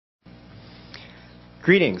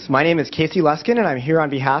Greetings, my name is Casey Luskin and I'm here on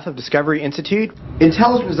behalf of Discovery Institute.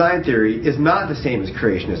 Intelligent design theory is not the same as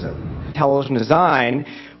creationism. Intelligent design,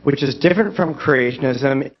 which is different from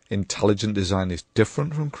creationism. Intelligent design is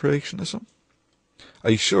different from creationism? Are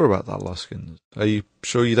you sure about that, Luskin? Are you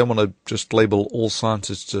sure you don't want to just label all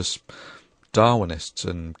scientists as Darwinists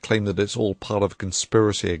and claim that it's all part of a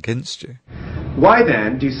conspiracy against you? Why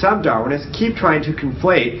then do some Darwinists keep trying to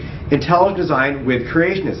conflate intelligent design with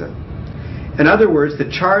creationism? In other words,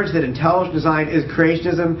 the charge that intelligent design is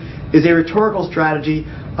creationism is a rhetorical strategy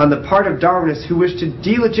on the part of Darwinists who wish to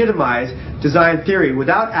delegitimize design theory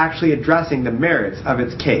without actually addressing the merits of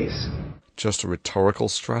its case. Just a rhetorical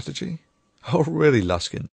strategy? Oh, really,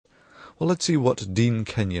 Luskin? Well, let's see what Dean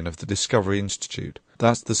Kenyon of the Discovery Institute,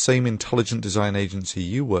 that's the same intelligent design agency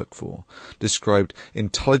you work for, described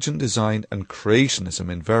intelligent design and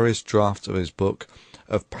creationism in various drafts of his book,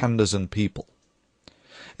 Of Pandas and People.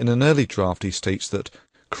 In an early draft, he states that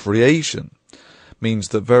creation means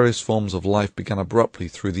that various forms of life began abruptly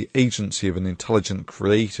through the agency of an intelligent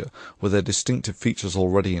creator with their distinctive features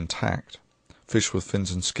already intact. Fish with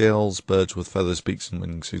fins and scales, birds with feathers, beaks and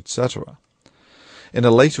wings, etc. In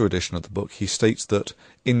a later edition of the book, he states that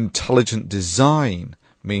intelligent design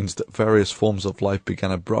means that various forms of life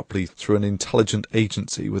began abruptly through an intelligent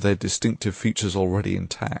agency with their distinctive features already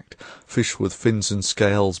intact. Fish with fins and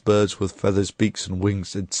scales, birds with feathers, beaks and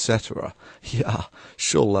wings, etc. Yeah,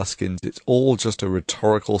 sure, Luskin, it's all just a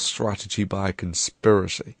rhetorical strategy by a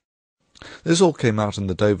conspiracy. This all came out in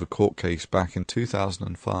the Dover court case back in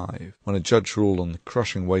 2005, when a judge ruled on the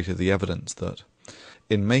crushing weight of the evidence that,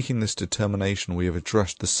 in making this determination, we have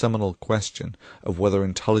addressed the seminal question of whether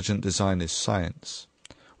intelligent design is science.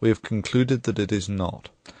 We have concluded that it is not,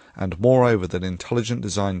 and moreover that intelligent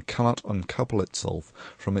design cannot uncouple itself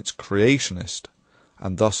from its creationist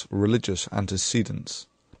and thus religious antecedents.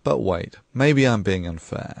 But wait, maybe I'm being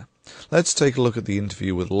unfair. Let's take a look at the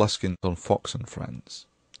interview with Luskin on Fox and Friends.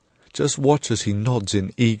 Just watch as he nods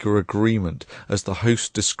in eager agreement as the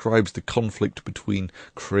host describes the conflict between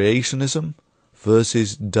creationism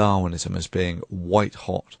versus Darwinism as being white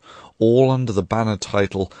hot, all under the banner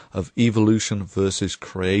title of evolution versus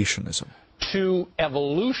creationism. To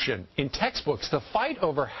evolution in textbooks, the fight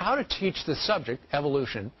over how to teach the subject,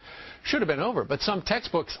 evolution, should have been over, but some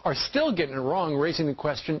textbooks are still getting it wrong, raising the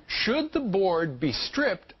question, should the board be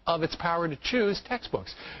stripped of its power to choose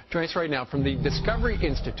textbooks? Joining us right now from the Discovery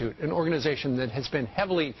Institute, an organization that has been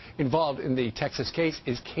heavily involved in the Texas case,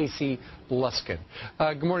 is Casey Luskin.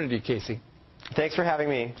 Good morning to you, Casey. Thanks for having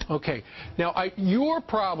me. Okay. Now, your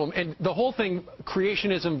problem, and the whole thing,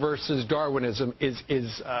 creationism versus Darwinism,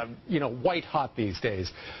 is white hot these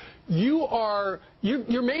days. Your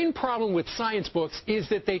main problem with science books is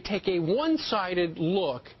that they take a one-sided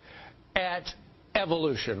look at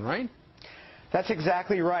evolution, right? That's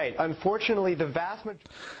exactly right. Unfortunately, the vast majority...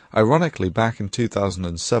 Ironically, back in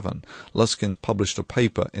 2007, Luskin published a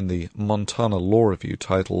paper in the Montana Law Review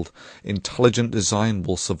titled Intelligent Design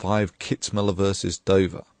Will Survive Kitzmiller vs.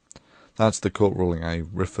 Dover. That's the court ruling I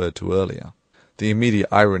referred to earlier. The immediate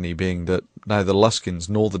irony being that neither Luskins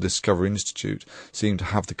nor the Discovery Institute seem to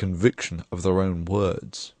have the conviction of their own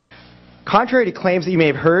words. Contrary to claims that you may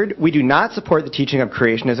have heard, we do not support the teaching of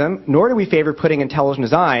creationism, nor do we favor putting intelligent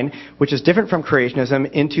design, which is different from creationism,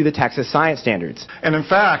 into the Texas science standards. And in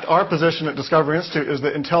fact, our position at Discovery Institute is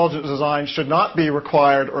that intelligent design should not be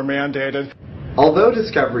required or mandated. Although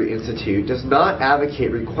Discovery Institute does not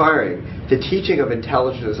advocate requiring the teaching of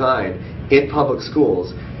intelligent design in public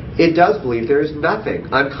schools, it does believe there is nothing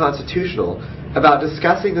unconstitutional about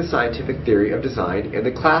discussing the scientific theory of design in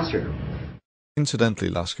the classroom. Incidentally,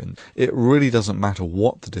 Luskin, it really doesn't matter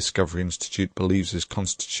what the Discovery Institute believes is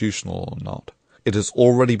constitutional or not. It has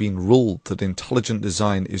already been ruled that intelligent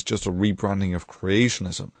design is just a rebranding of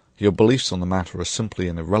creationism. Your beliefs on the matter are simply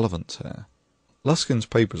an irrelevance here. Luskin's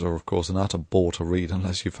papers are of course an utter bore to read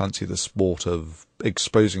unless you fancy the sport of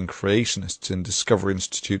exposing creationists in Discovery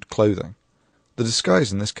Institute clothing. The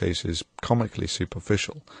disguise in this case is comically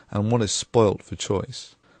superficial, and one is spoilt for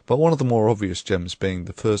choice. But one of the more obvious gems being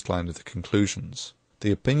the first line of the conclusions.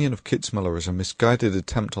 The opinion of Kitzmiller is a misguided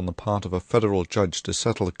attempt on the part of a federal judge to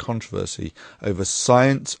settle a controversy over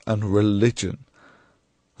science and religion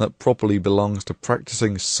that properly belongs to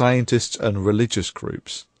practicing scientists and religious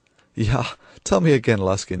groups. Yeah, tell me again,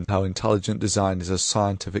 Luskin, how intelligent design is a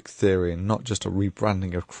scientific theory and not just a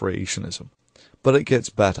rebranding of creationism. But it gets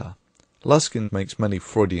better. Luskin makes many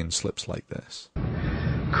Freudian slips like this.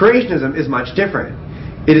 Creationism is much different.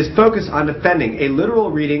 It is focused on defending a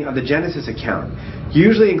literal reading of the Genesis account,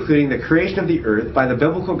 usually including the creation of the earth by the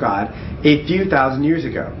biblical God a few thousand years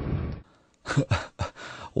ago.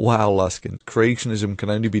 Wow, Luskin, creationism can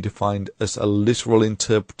only be defined as a literal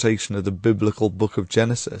interpretation of the biblical book of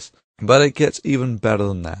Genesis. But it gets even better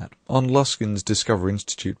than that. On Luskin's Discovery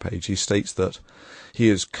Institute page, he states that he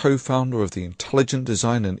is co-founder of the Intelligent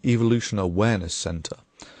Design and Evolution Awareness Center,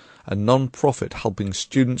 a non-profit helping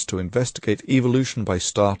students to investigate evolution by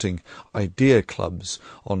starting idea clubs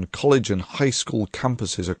on college and high school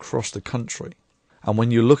campuses across the country. And when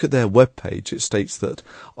you look at their webpage, it states that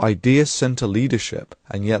Idea Center leadership,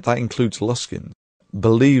 and yet that includes Luskin,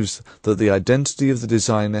 believes that the identity of the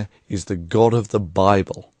designer is the God of the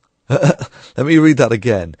Bible. Let me read that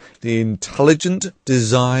again. The Intelligent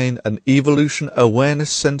Design and Evolution Awareness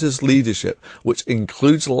Center's leadership, which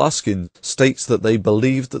includes Luskin, states that they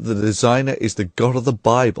believe that the designer is the God of the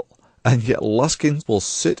Bible, and yet Luskin will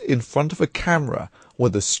sit in front of a camera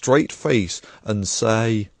with a straight face and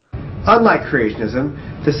say, unlike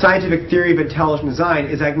creationism, the scientific theory of intelligent design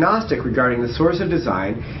is agnostic regarding the source of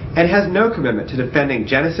design and has no commitment to defending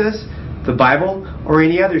Genesis, the Bible, or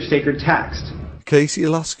any other sacred text. Casey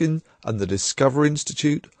Luskins and the Discovery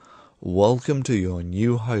Institute, welcome to your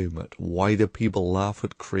new home at Why Do People Laugh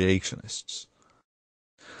at Creationists?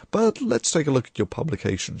 But let's take a look at your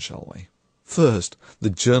publication, shall we? First, the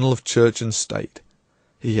Journal of Church and State.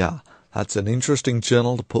 Yeah, that's an interesting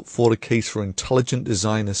journal to put forward a case for intelligent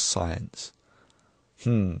design as science.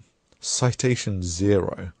 Citation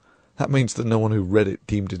 0. That means that no one who read it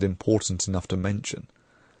deemed it important enough to mention.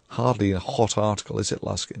 Hardly a hot article, is it,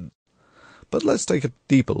 Luskin? But let's take a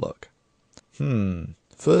deeper look.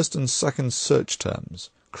 First and second search terms,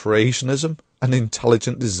 creationism and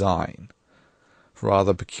intelligent design.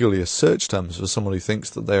 Rather peculiar search terms for someone who thinks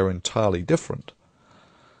that they are entirely different.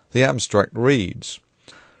 The abstract reads,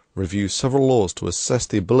 review several laws to assess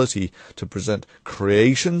the ability to present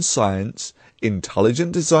creation science,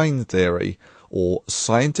 intelligent design theory, or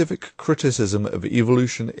scientific criticism of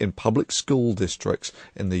evolution in public school districts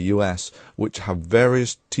in the US which have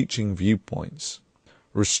various teaching viewpoints.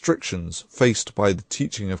 Restrictions faced by the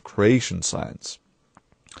teaching of creation science.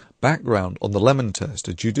 Background on the Lemon Test,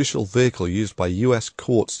 a judicial vehicle used by US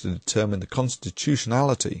courts to determine the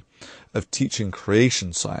constitutionality of teaching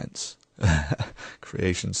creation science.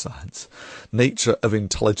 Creation science. Nature of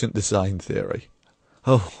intelligent design theory.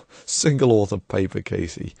 Oh, single author paper,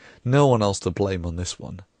 Casey. No one else to blame on this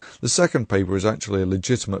one. The second paper is actually a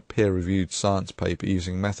legitimate peer-reviewed science paper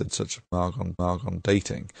using methods such as argon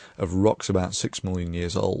dating of rocks about 6 million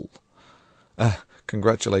years old.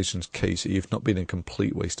 Congratulations, Casey, you've not been a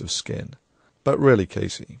complete waste of skin. But really,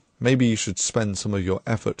 Casey, maybe you should spend some of your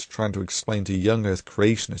effort trying to explain to young Earth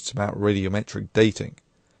creationists about radiometric dating.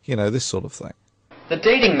 You know, this sort of thing. The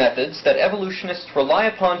dating methods that evolutionists rely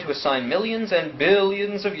upon to assign millions and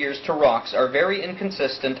billions of years to rocks are very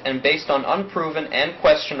inconsistent and based on unproven and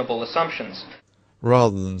questionable assumptions,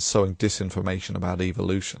 rather than sowing disinformation about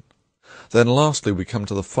evolution. Then lastly we come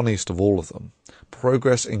to the funniest of all of them,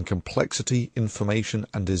 progress in complexity, information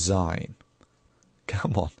and design.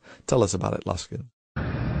 Come on, tell us about it, Luskin.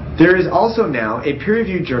 There is also now a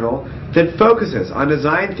peer-reviewed journal that focuses on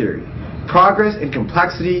design theory, progress in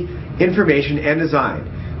complexity, information and design,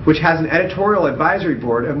 which has an editorial advisory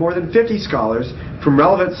board of more than 50 scholars from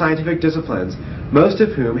relevant scientific disciplines, most of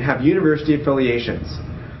whom have university affiliations.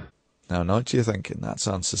 Now, know what you're thinking. That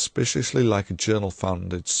sounds suspiciously like a journal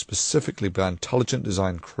founded specifically by intelligent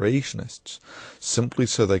design creationists, simply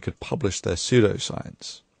so they could publish their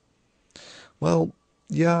pseudoscience. Well,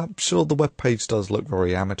 yeah, sure, the webpage does look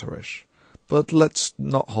very amateurish, but let's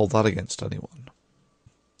not hold that against anyone.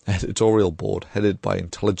 Editorial board headed by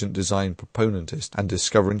intelligent design proponentist and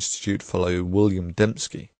Discovery Institute fellow William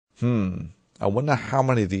Dembski. I wonder how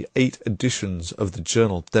many of the 8 editions of the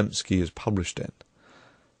journal Dembski is published in.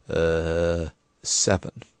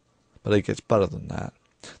 7. But it gets better than that.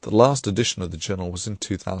 The last edition of the journal was in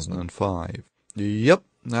 2005. Yep,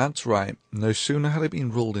 that's right. No sooner had it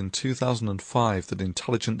been ruled in 2005 that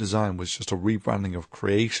intelligent design was just a rebranding of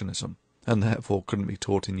creationism, and therefore couldn't be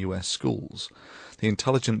taught in US schools, the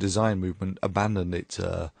intelligent design movement abandoned its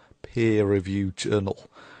peer-reviewed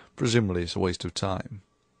journal. Presumably it's a waste of time.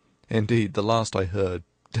 Indeed, the last I heard,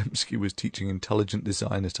 Dembski was teaching intelligent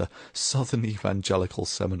design at a Southern Evangelical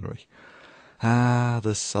Seminary.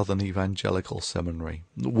 The Southern Evangelical Seminary,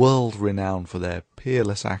 world-renowned for their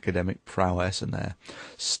peerless academic prowess and their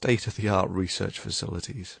state-of-the-art research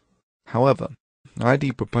facilities. However,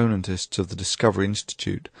 ID proponentists of the Discovery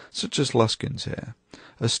Institute, such as Luskins here,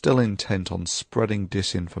 are still intent on spreading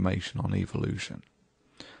disinformation on evolution.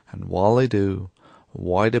 And while they do,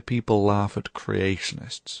 Why Do People Laugh at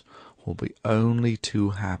Creationists will be only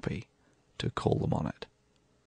too happy to call them on it.